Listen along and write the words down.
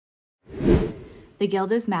The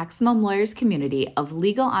Guild is Maximum Lawyers' community of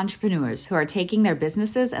legal entrepreneurs who are taking their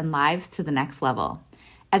businesses and lives to the next level.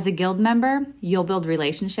 As a Guild member, you'll build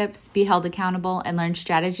relationships, be held accountable, and learn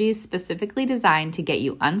strategies specifically designed to get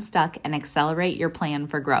you unstuck and accelerate your plan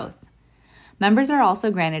for growth. Members are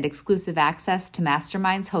also granted exclusive access to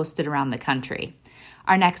masterminds hosted around the country.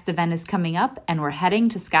 Our next event is coming up, and we're heading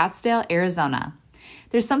to Scottsdale, Arizona.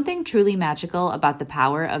 There's something truly magical about the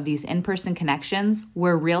power of these in-person connections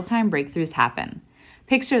where real-time breakthroughs happen.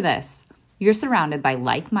 Picture this. You're surrounded by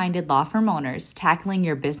like-minded law firm owners tackling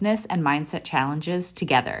your business and mindset challenges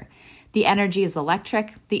together. The energy is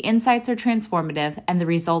electric, the insights are transformative, and the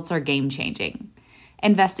results are game-changing.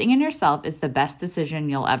 Investing in yourself is the best decision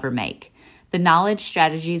you'll ever make. The knowledge,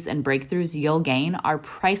 strategies, and breakthroughs you'll gain are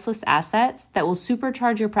priceless assets that will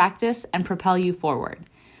supercharge your practice and propel you forward.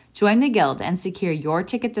 Join the Guild and secure your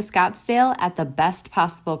ticket to Scottsdale at the best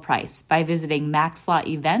possible price by visiting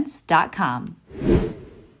maxlawevents.com.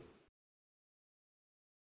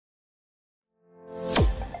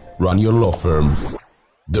 Run your law firm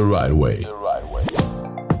the right way.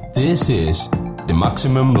 This is the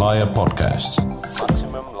Maximum Lawyer Podcast.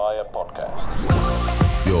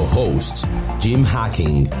 Your hosts, Jim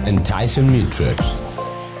Hacking and Tyson Mutrux.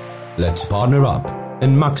 Let's partner up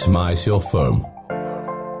and maximize your firm.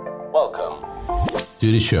 Welcome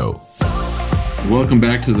to the show. Welcome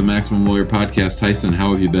back to the Maximum Lawyer Podcast. Tyson,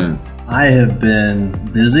 how have you been? I have been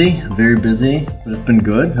busy, very busy, but it's been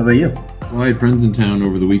good. How about you? Well, I had friends in town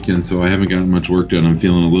over the weekend, so I haven't gotten much work done. I'm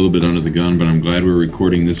feeling a little bit under the gun, but I'm glad we're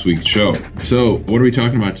recording this week's show. So, what are we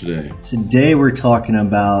talking about today? Today we're talking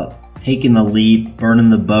about taking the leap,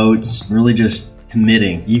 burning the boats, really just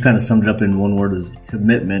committing. You kind of summed it up in one word as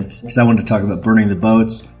commitment, because I wanted to talk about burning the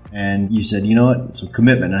boats, and you said, you know what, so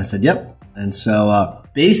commitment. And I said, yep. And so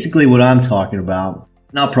basically what I'm talking about,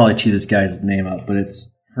 and I'll probably chew this guy's name up, but it's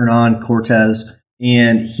Hernan Cortez.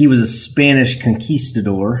 And he was a Spanish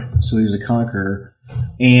conquistador, so he was a conqueror.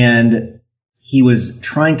 And he was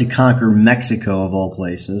trying to conquer Mexico, of all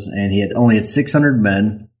places. And he only had 600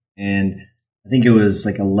 men. And I think it was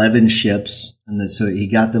like 11 ships. And then, so he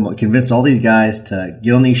got them, convinced all these guys to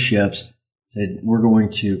get on these ships, said, we're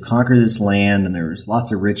going to conquer this land. And there was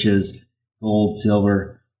lots of riches, gold,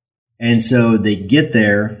 silver. And so they get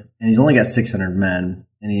there, and he's only got 600 men.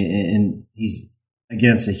 And he's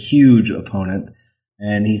against a huge opponent.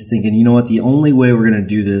 And he's thinking, you know what, the only way we're going to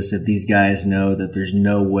do this if these guys know that there's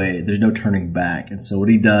no way, there's no turning back. And so what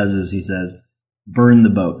he does is he says, burn the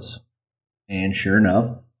boats. And sure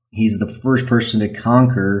enough, he's the first person to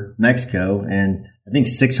conquer Mexico in, I think,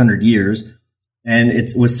 600 years. And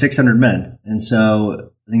it was 600 men. And so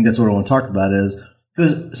I think that's what I want to talk about is,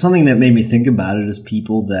 because something that made me think about it is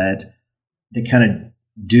people that they kind of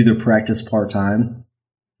do their practice part-time.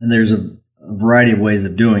 And there's a variety of ways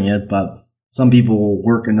of doing it, but some people will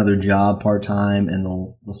work another job part-time and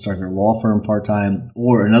they'll start their law firm part-time.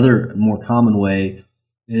 Or another more common way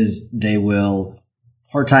is they will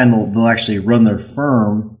part-time, they'll actually run their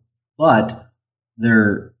firm, but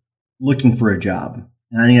they're looking for a job.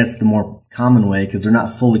 And I think that's the more common way because they're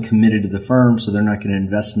not fully committed to the firm, so they're not going to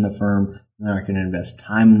invest in the firm. They're not going to invest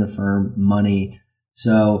time in the firm, money.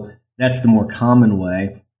 So that's the more common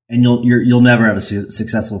way. And you'll never have a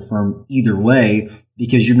successful firm either way,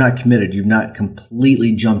 because you're not committed. You've not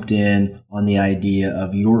completely jumped in on the idea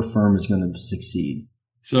of your firm is going to succeed.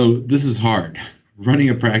 So this is hard. Running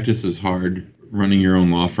a practice is hard. Running your own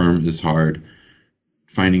law firm is hard.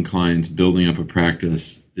 Finding clients, building up a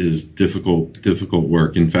practice is difficult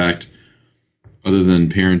work. In fact, other than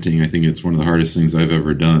parenting, I think it's one of the hardest things I've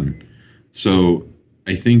ever done. So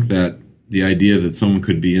I think that the idea that someone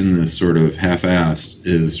could be in this sort of half-assed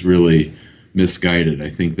is really misguided. I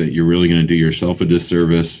think that you're really going to do yourself a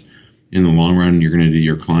disservice. In the long run, you're going to do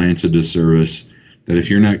your clients a disservice. That if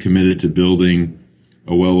you're not committed to building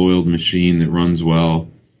a well-oiled machine that runs well,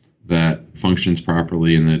 that functions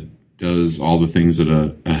properly, and that does all the things that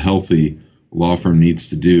a healthy law firm needs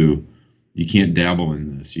to do, you can't dabble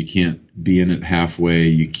in this. You can't be in it halfway.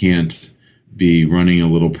 You can't be running a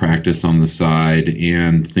little practice on the side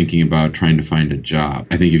and thinking about trying to find a job.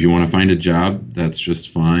 I think if you want to find a job, that's just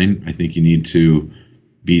fine. I think you need to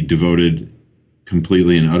be devoted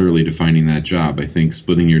completely and utterly to finding that job. I think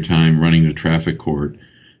splitting your time running to traffic court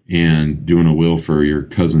and doing a will for your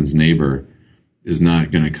cousin's neighbor is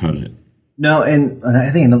not going to cut it. No, and I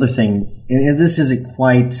think another thing, and this isn't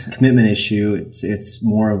quite a commitment issue. It's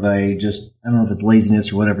more of a just, I don't know if it's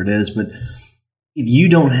laziness or whatever it is, but if you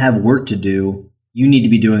don't have work to do, you need to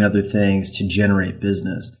be doing other things to generate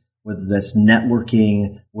business, whether that's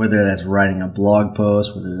networking, whether that's writing a blog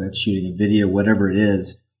post, whether that's shooting a video, whatever it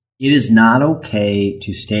is. It is not okay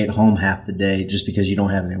to stay at home half the day just because you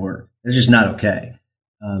don't have any work. It's just not okay.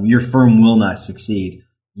 Your firm will not succeed.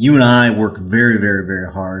 You and I work very, very,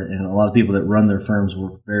 very hard, and a lot of people that run their firms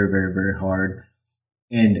work very, very, very hard.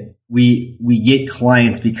 And we get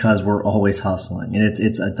clients because we're always hustling, and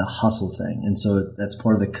it's a hustle thing. And so that's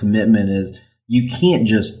part of the commitment is you can't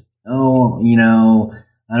just, I don't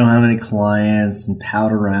have any clients and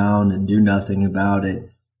pout around and do nothing about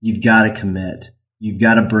it. You've got to commit. You've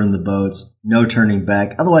got to burn the boats. No turning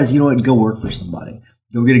back. Otherwise, you know what? Go work for somebody.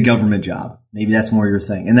 Go get a government job. Maybe that's more your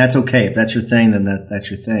thing. And that's okay. If that's your thing, then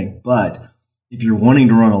that's your thing. But if you're wanting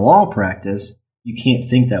to run a law practice, you can't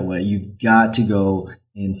think that way. You've got to go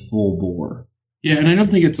in full bore. Yeah, and I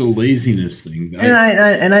don't think it's a laziness thing. And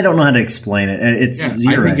I don't know how to explain it.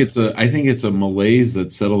 I think it's a malaise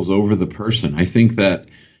that settles over the person. I think that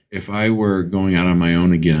if I were going out on my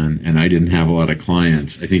own again and I didn't have a lot of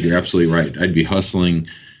clients, I think you're absolutely right. I'd be hustling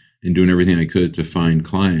and doing everything I could to find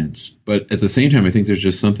clients. But at the same time, I think there's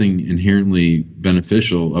just something inherently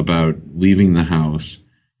beneficial about leaving the house,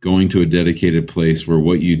 going to a dedicated place where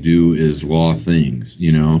what you do is law things,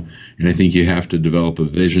 And I think you have to develop a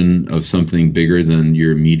vision of something bigger than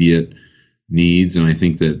your immediate needs. And I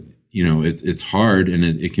think that, it's hard and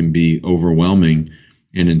it can be overwhelming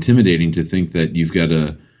and intimidating to think that you've got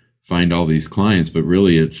to find all these clients, but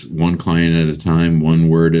really it's one client at a time, one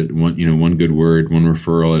good word, one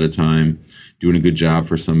referral at a time, doing a good job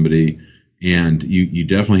for somebody. And you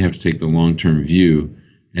definitely have to take the long-term view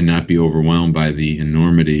and not be overwhelmed by the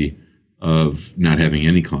enormity of not having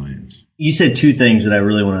any clients. You said two things that I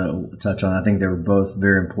really want to touch on. I think they were both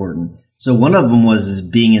very important. So one of them was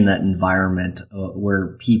being in that environment where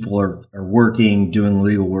people are working, doing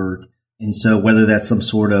legal work. And so whether that's some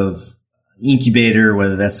sort of incubator,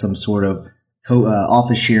 whether that's some sort of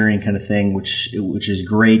office sharing kind of thing, which is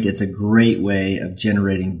great. It's a great way of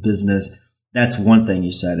generating business. That's one thing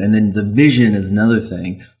you said. And then the vision is another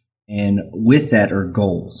thing. And with that are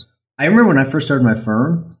goals. I remember when I first started my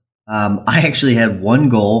firm, I actually had one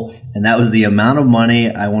goal, and that was the amount of money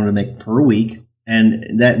I wanted to make per week.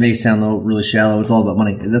 And that may sound really shallow. It's all about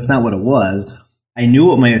money. That's not what it was. I knew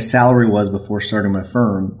what my salary was before starting my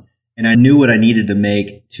firm. And I knew what I needed to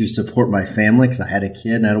make to support my family because I had a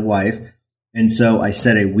kid and I had a wife. And so I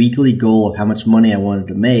set a weekly goal of how much money I wanted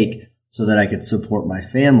to make so that I could support my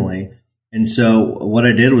family. And so what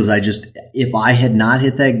I did was if I had not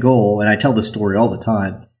hit that goal, and I tell this story all the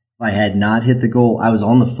time, if I had not hit the goal, I was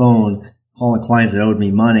on the phone calling clients that owed me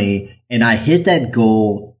money. And I hit that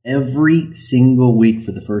goal every single week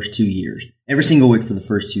for the first 2 years. Every single week for the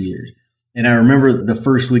first 2 years. And I remember the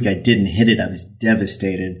first week I didn't hit it. I was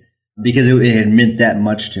devastated, because it had meant that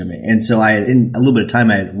much to me. And so in a little bit of time,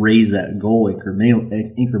 I had raised that goal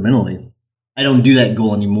incrementally. I don't do that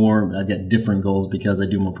goal anymore. I've got different goals because I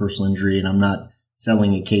do more personal injury and I'm not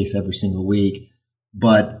settling a case every single week.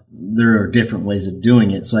 But there are different ways of doing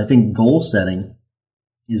it. So I think goal setting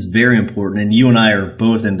is very important. And you and I are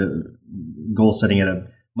both into goal setting at a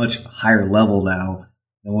much higher level now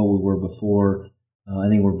than what we were before. I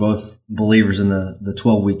think we're both believers in the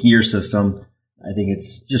 12-week year system. I think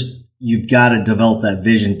it's just, you've got to develop that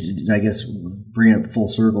vision. I guess bring it full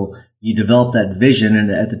circle. You develop that vision. And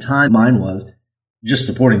at the time, mine was just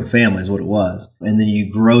supporting the family is what it was. And then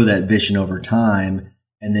you grow that vision over time.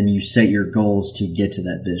 And then you set your goals to get to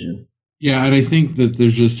that vision. Yeah. And I think that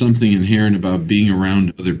there's just something inherent about being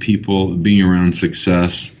around other people, being around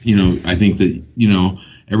success. I think that,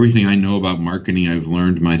 everything I know about marketing, I've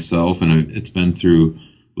learned myself, and it's been through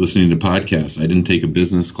listening to podcasts. I didn't take a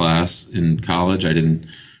business class in college.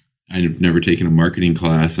 I've never taken a marketing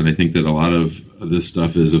class. And I think that a lot of this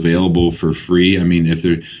stuff is available for free. I mean, if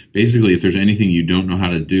there's anything you don't know how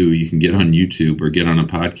to do, you can get on YouTube or get on a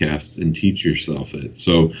podcast and teach yourself it.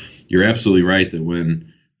 So you're absolutely right that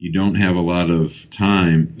when you don't have a lot of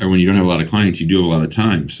time, or when you don't have a lot of clients, you do have a lot of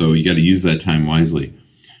time. So you got to use that time wisely.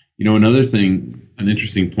 Another thing, an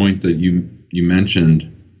interesting point that you mentioned,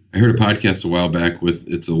 I heard a podcast a while back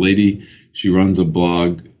it's a lady, she runs a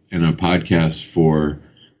blog and a podcast for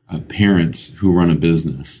parents who run a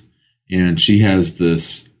business. And she has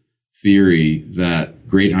this theory that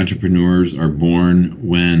great entrepreneurs are born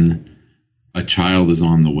when a child is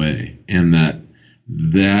on the way, and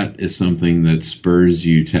that is something that spurs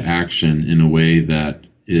you to action in a way that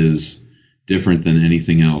is different than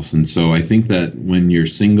anything else. And so I think that when you're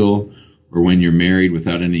single or when you're married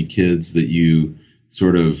without any kids, that you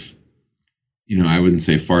sort of, I wouldn't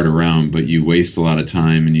say fart around, but you waste a lot of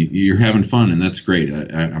time and you're having fun, and that's great.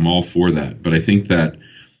 I'm all for that. But I think that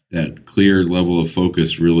clear level of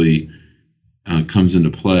focus really comes into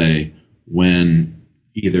play when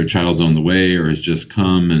either a child's on the way or has just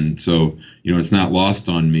come. And so, it's not lost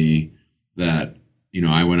on me that,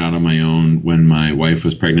 I went out on my own when my wife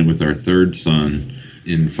was pregnant with our third son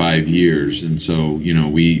in 5 years. And so,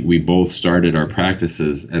 we both started our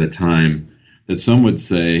practices at a time that some would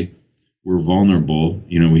say we're vulnerable.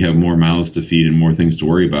 We have more mouths to feed and more things to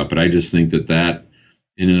worry about. But I just think that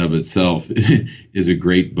in and of itself is a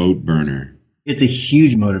great boat burner. It's a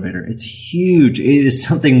huge motivator. It's huge. It is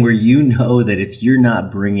something where that if you're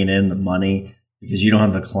not bringing in the money because you don't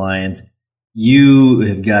have the clients, you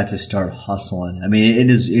have got to start hustling. I mean,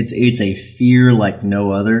 it's a fear like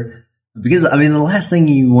no other. Because, the last thing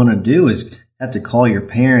you want to do is have to call your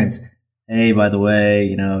parents, hey, by the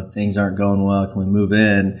way, things aren't going well. Can we move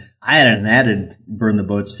in? I had an added burn the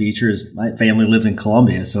boats features. My family lives in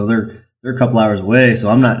Columbia, so they're a couple hours away.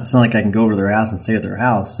 So it's not like I can go over to their house and stay at their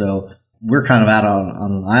house. So we're kind of out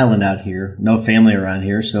on an island out here, no family around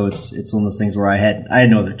here. So it's one of those things where I had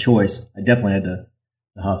no other choice. I definitely had to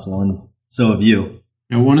hustle, and so have you.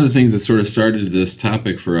 Now, one of the things that sort of started this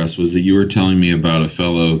topic for us was that you were telling me about a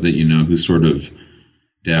fellow that who's sort of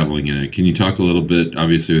dabbling in it. Can you talk a little bit,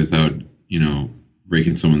 obviously without,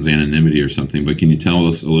 breaking someone's anonymity or something, but can you tell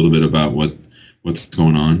us a little bit about what's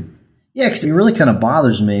going on? Yeah, because it really kind of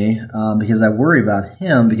bothers me because I worry about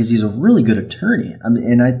him because he's a really good attorney.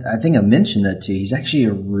 And I think I mentioned that to you. He's actually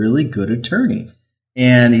a really good attorney,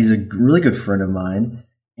 and he's a really good friend of mine.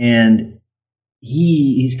 And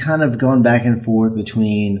he's kind of gone back and forth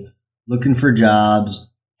between looking for jobs,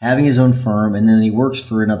 having his own firm, and then he works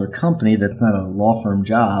for another company that's not a law firm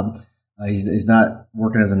job. He's not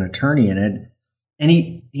working as an attorney in it. And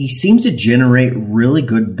he seems to generate really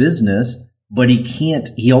good business, but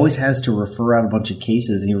he always has to refer out a bunch of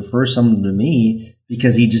cases, and he refers some to me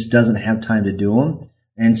because he just doesn't have time to do them.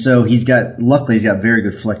 And so luckily he's got very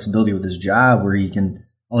good flexibility with his job where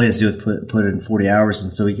all he has to do is put it in 40 hours,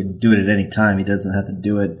 and so he can do it at any time. He doesn't have to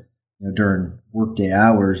do it during workday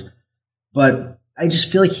hours. But I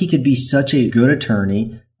just feel like he could be such a good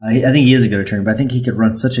attorney. I think he is a good attorney, but I think he could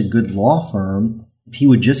run such a good law firm if he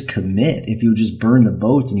would just commit, if he would just burn the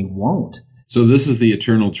boats, and he won't. So this is the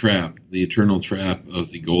eternal trap of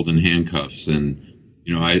the golden handcuffs. And,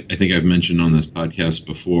 I think I've mentioned on this podcast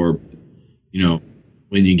before,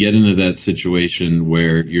 when you get into that situation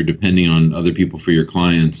where you're depending on other people for your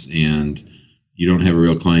clients and you don't have a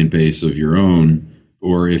real client base of your own,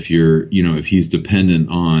 or if if he's dependent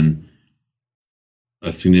on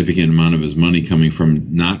a significant amount of his money coming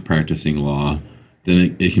from not practicing law,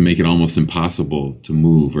 then it can make it almost impossible to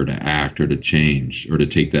move or to act or to change or to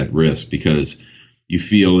take that risk, because you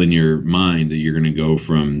feel in your mind that you're going to go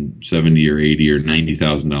from $70 or $80 or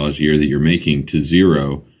 $90,000 a year that you're making to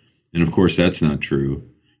zero. And of course, that's not true.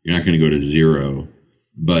 You're not going to go to zero.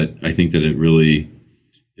 But I think that it really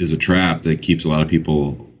is a trap that keeps a lot of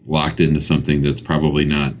people locked into something that's probably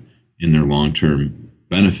not in their long-term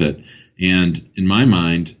benefit. And in my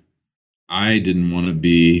mind, I didn't want to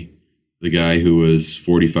be the guy who was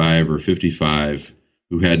 45 or 55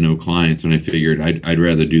 who had no clients, and I figured I'd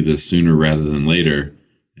rather do this sooner rather than later.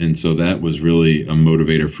 And so that was really a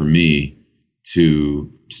motivator for me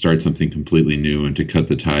to start something completely new and to cut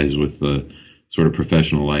the ties with the sort of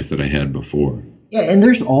professional life that I had before. Yeah, and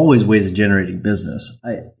there's always ways of generating business.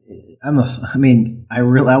 I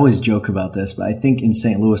always joke about this, but I think in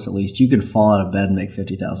St. Louis, at least, you can fall out of bed and make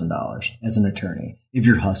 $50,000 as an attorney if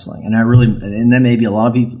you're hustling. And that may be a lot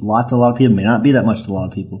of people, it may not be that much to a lot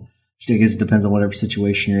of people. I guess it depends on whatever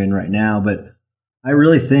situation you're in right now. But I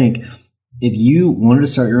really think if you wanted to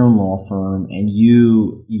start your own law firm and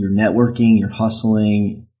you're networking, you're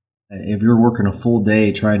hustling, if you're working a full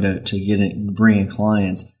day trying to bring in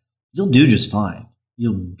clients, you'll do just fine.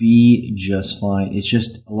 You'll be just fine. It's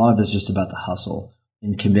just, a lot of it's just about the hustle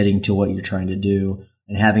and committing to what you're trying to do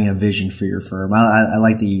and having a vision for your firm. I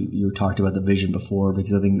like that you talked about the vision before,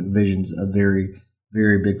 because I think the vision's a very,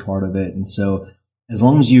 very big part of it. And so as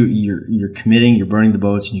long as you're committing, you're burning the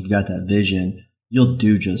boats, and you've got that vision, you'll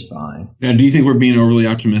do just fine. Now, do you think we're being overly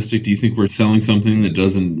optimistic? Do you think we're selling something that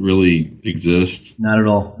doesn't really exist? Not at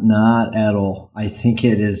all. Not at all. I think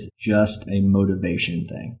it is just a motivation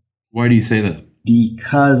thing. Why do you say that?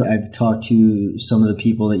 Because I've talked to some of the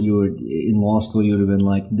people that in law school, you would have been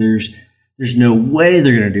like, there's no way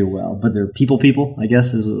they're going to do well, but they're people, I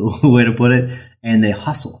guess is a way to put it. And they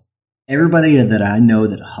hustle. Everybody that I know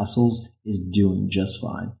that hustles is doing just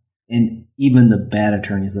fine. And even the bad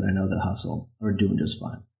attorneys that I know that hustle are doing just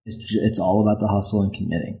fine. It's all about the hustle and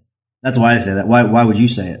committing. That's why I say that. Why would you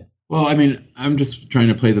say it? Well, I'm just trying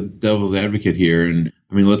to play the devil's advocate here. And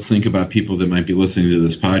let's think about people that might be listening to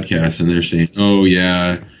this podcast and they're saying, oh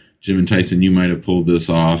yeah, Jim and Tyson, you might have pulled this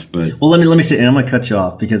off, but well, let me say, and I'm going to cut you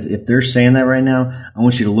off, because if they're saying that right now, I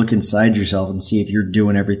want you to look inside yourself and see if you're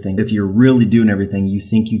doing everything, if you're really doing everything you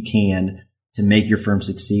think you can to make your firm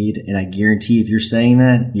succeed. And I guarantee if you're saying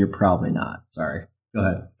that, you're probably not. Sorry. Go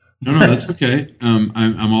ahead. No, that's okay.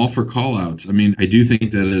 I'm all for call outs. I mean, I do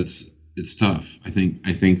think that it's tough. I think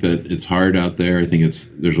that it's hard out there. I think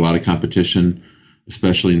there's a lot of competition,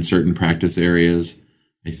 especially in certain practice areas.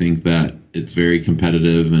 I think that it's very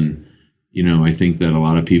competitive, and, I think that a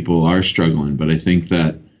lot of people are struggling, but I think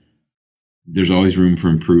that there's always room for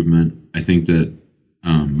improvement. I think that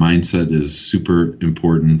mindset is super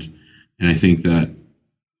important. And I think that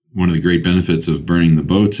one of the great benefits of burning the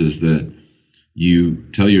boats is that you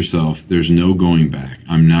tell yourself there's no going back.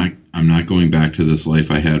 I'm not going back to this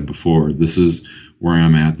life I had before. This is where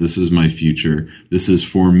I'm at. This is my future. This is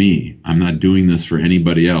for me. I'm not doing this for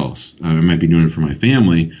anybody else. I might be doing it for my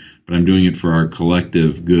family, but I'm doing it for our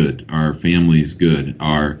collective good, our family's good,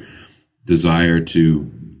 our desire to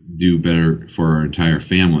do better for our entire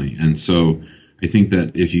family. And so I think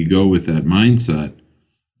that if you go with that mindset,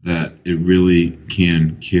 that it really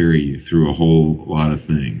can carry you through a whole lot of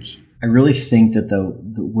things. I really think that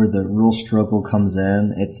where the real struggle comes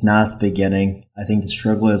in, it's not at the beginning. I think the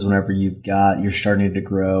struggle is whenever you're starting to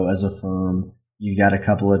grow as a firm, you got a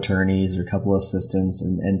couple of attorneys or a couple of assistants,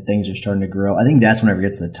 and things are starting to grow. I think that's whenever it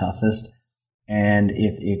gets the toughest. And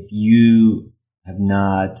if you have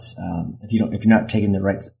not, if you're not taking the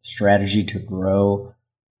right strategy to grow,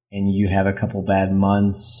 and you have a couple bad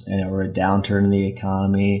months or a downturn in the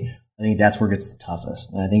economy, I think that's where it gets the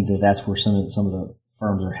toughest. And I think that's where some of the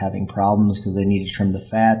firms are having problems, because they need to trim the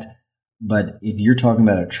fat. But if you're talking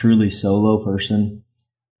about a truly solo person,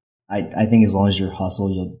 I think as long as you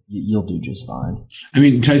hustle, you'll do just fine. I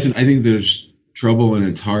mean, Tyson, I think there's trouble, and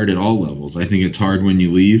it's hard at all levels. I think it's hard when you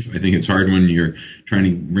leave. I think it's hard when you're trying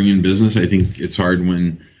to bring in business. I think it's hard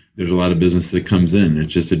when there's a lot of business that comes in.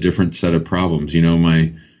 It's just a different set of problems.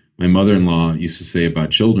 My mother-in-law used to say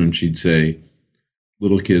about children, she'd say,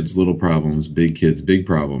 little kids, little problems, big kids, big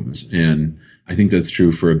problems. And I think that's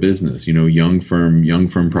true for a business. Young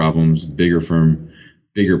firm problems, bigger firm,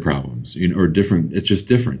 bigger problems, or different. It's just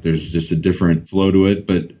different. There's just a different flow to it.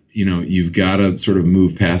 But, you've got to sort of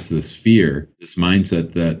move past this fear, this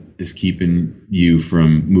mindset that is keeping you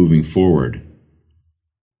from moving forward.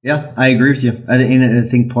 Yeah, I agree with you. I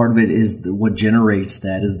think part of it is what generates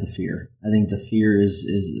that is the fear. I think the fear is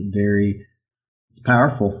it's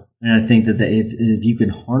powerful. And I think that if you can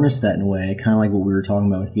harness that in a way, kind of like what we were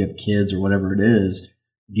talking about, if you have kids or whatever it is,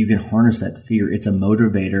 if you can harness that fear, it's a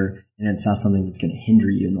motivator, and it's not something that's going to hinder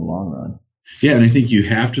you in the long run. Yeah, and I think you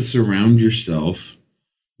have to surround yourself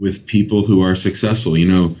with people who are successful.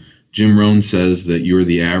 Jim Rohn says that you're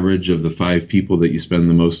the average of the 5 people that you spend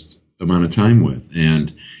the most amount of time with.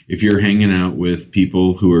 And if you're hanging out with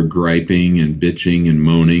people who are griping and bitching and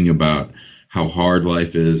moaning about how hard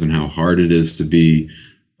life is and how hard it is to be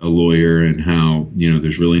a lawyer, and how,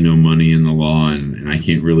 there's really no money in the law, and I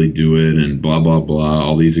can't really do it, and blah, blah, blah,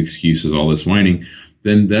 all these excuses, all this whining,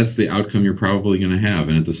 then that's the outcome you're probably going to have.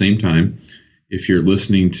 And at the same time, if you're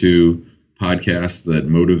listening to podcasts that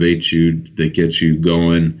motivate you, that get you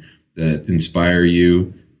going, that inspire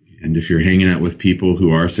you, and if you're hanging out with people who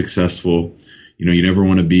are successful, you never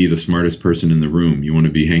want to be the smartest person in the room. You want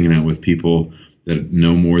to be hanging out with people that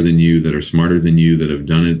know more than you, that are smarter than you, that have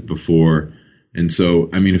done it before. And so,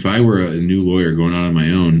 I mean, if I were a new lawyer going out on my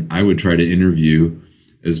own, I would try to interview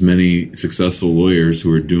as many successful lawyers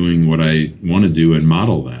who are doing what I want to do and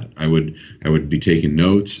model that. I would be taking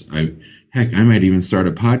notes. I might even start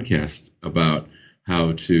a podcast about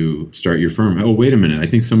how to start your firm. Oh, wait a minute. I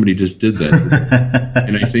think somebody just did that.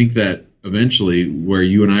 And I think that eventually where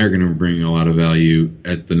you and I are going to bring a lot of value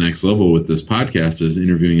at the next level with this podcast is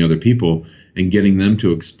interviewing other people and getting them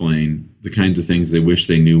to explain the kinds of things they wish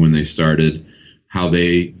they knew when they started, how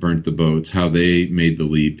they burnt the boats, how they made the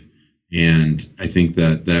leap. And I think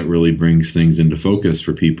that really brings things into focus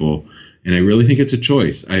for people. And I really think it's a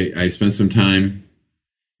choice. I spent some time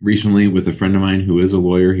recently with a friend of mine who is a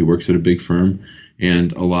lawyer. He works at a big firm,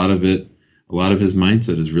 and a lot of his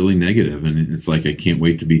mindset is really negative. And it's like, I can't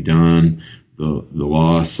wait to be done. The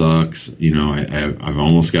law sucks. I've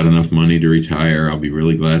almost got enough money to retire. I'll be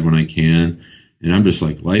really glad when I can. And I'm just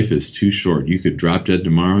like, life is too short. You could drop dead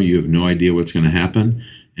tomorrow. You have no idea what's going to happen.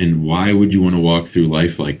 And why would you want to walk through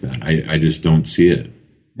life like that? I just don't see it.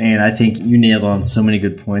 Man, I think you nailed on so many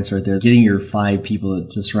good points right there. Getting your 5 people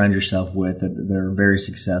to surround yourself with that are very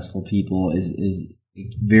successful people is a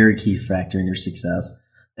very key factor in your success.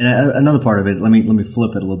 And another part of it, let me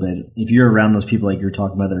flip it a little bit. If you're around those people like you're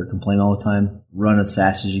talking about that are complaining all the time, run as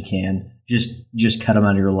fast as you can. just cut them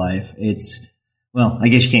out of your life. Well, I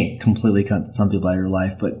guess you can't completely cut some people out of your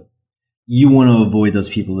life, but you want to avoid those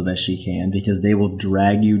people the best you can, because they will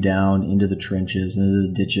drag you down into the trenches, into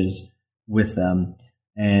the ditches with them.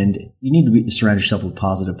 And you need to surround yourself with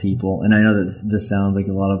positive people. And I know that this sounds like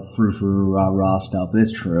a lot of frou-frou, rah-rah stuff, but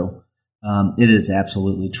it's true. It is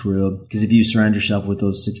absolutely true. Because if you surround yourself with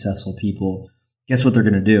those successful people, guess what they're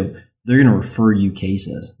going to do? They're going to refer you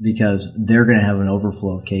cases, because they're going to have an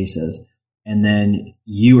overflow of cases. And then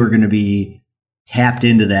you are going to be tapped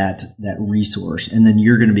into that resource. And then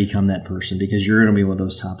you're going to become that person, because you're going to be one of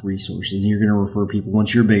those top resources. And you're going to refer people.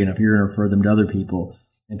 Once you're big enough, you're going to refer them to other people.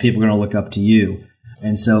 And people are going to look up to you.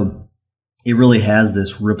 And so it really has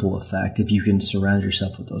this ripple effect if you can surround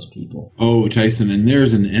yourself with those people. Oh, Tyson, and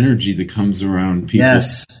there's an energy that comes around people.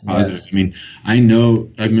 Yes. Positive. I mean, I know,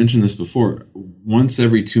 I've mentioned this before. Once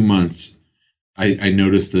every 2 months, I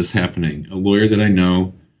notice this happening. A lawyer that I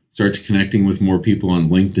know starts connecting with more people on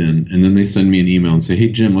LinkedIn, and then they send me an email and say, hey,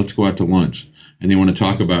 Jim, let's go out to lunch. And they want to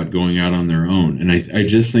talk about going out on their own. And I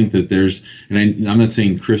just think that there's, and I'm not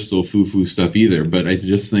saying crystal foo-foo stuff either, but I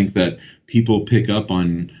just think that people pick up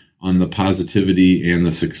on the positivity and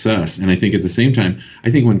the success. And I think at the same time, I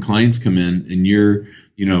think when clients come in and you're,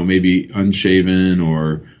 maybe unshaven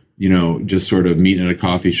or, just sort of meeting at a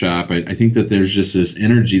coffee shop, I think that there's just this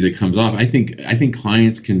energy that comes off. I think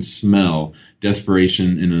clients can smell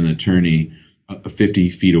desperation in an attorney 50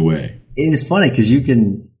 feet away. It is funny because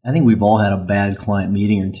I think we've all had a bad client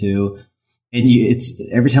meeting or two. And it's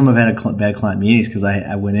every time I've had a bad client meeting, it's because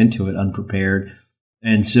I went into it unprepared.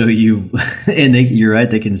 And so you're right,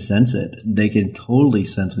 they can sense it. They can totally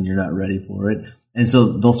sense when you're not ready for it. And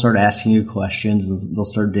so they'll start asking you questions, and they'll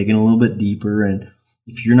start digging a little bit deeper. And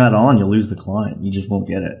if you're not on, you'll lose the client. You just won't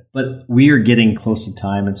get it. But we are getting close to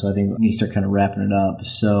time, and so I think we need to start kind of wrapping it up.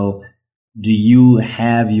 So do you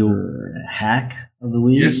have your hack of the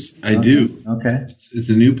week? Yes, I do. Okay. It's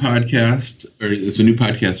a new podcast, or it's a new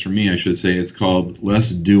podcast for me, I should say. It's called Less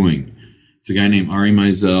Doing. It's a guy named Ari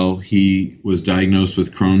Meisel. He was diagnosed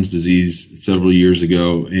with Crohn's disease several years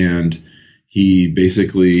ago, and he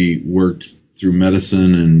basically worked through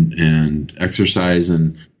medicine and exercise,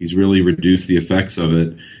 and he's really reduced the effects of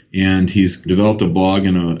it. And he's developed a blog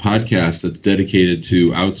and a podcast that's dedicated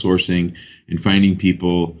to outsourcing and finding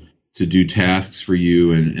people to do tasks for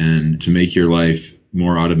you and to make your life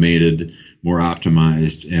more automated, more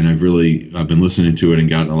optimized. And I've been listening to it and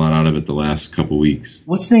gotten a lot out of it the last couple weeks.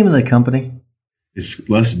 What's the name of the company? It's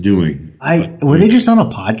Less Doing. Were they just on a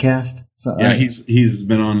podcast? So, yeah, he's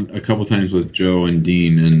been on a couple times with Joe and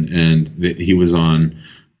Dean, and he was on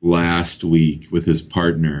last week with his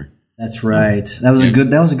partner. That's right. That was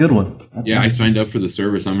a good one. I signed up for the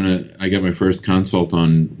service. I got my first consult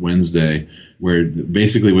on Wednesday, where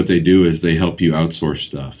basically what they do is they help you outsource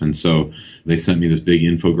stuff. And so they sent me this big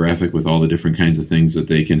infographic with all the different kinds of things that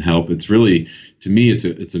they can help. It's really, to me, it's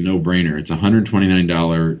a no-brainer. It's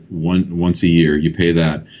 $129 once a year. You pay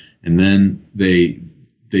that, and then they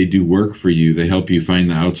do work for you. They help you find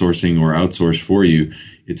the outsourcing or outsource for you.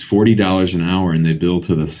 It's $40 an hour, and they bill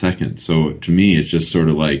to the second. So to me, it's just sort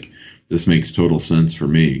of like, this makes total sense for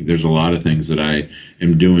me. There's a lot of things that I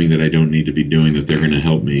am doing that I don't need to be doing that they're going to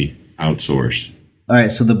help me outsource. All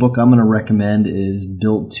right, so the book I'm going to recommend is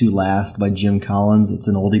Built to Last by Jim Collins. It's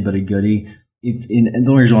an oldie but a goodie. And the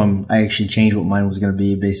only reason I actually changed what mine was going to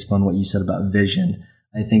be based upon what you said about vision.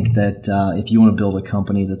 I think that if you want to build a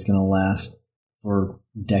company that's going to last for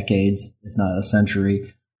decades, if not a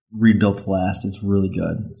century, read Built to Last. It's really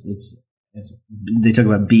good. It's they talk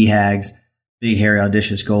about BHAGs, big, hairy,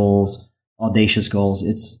 audacious goals.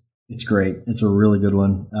 It's great. It's a really good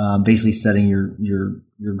one. Basically setting your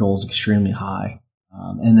goals extremely high,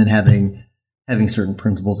 and then having certain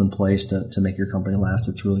principles in place to make your company last.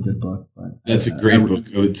 It's a really good book. But that's a great book.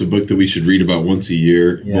 It's a book that we should read about once a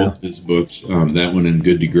year. Yeah. Both of his books, that one and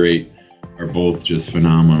Good to Great, are both just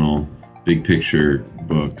phenomenal big picture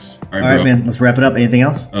books. All right, man. Let's wrap it up. Anything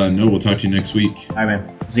else? No, we'll talk to you next week. All right,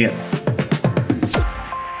 man. See ya.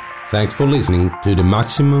 Thanks for listening to the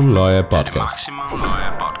Maximum Lawyer Podcast.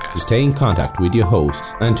 To stay in contact with your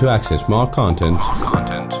host and to access more content,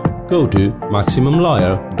 go to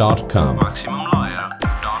MaximumLawyer.com.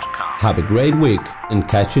 Have a great week and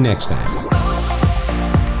catch you next time.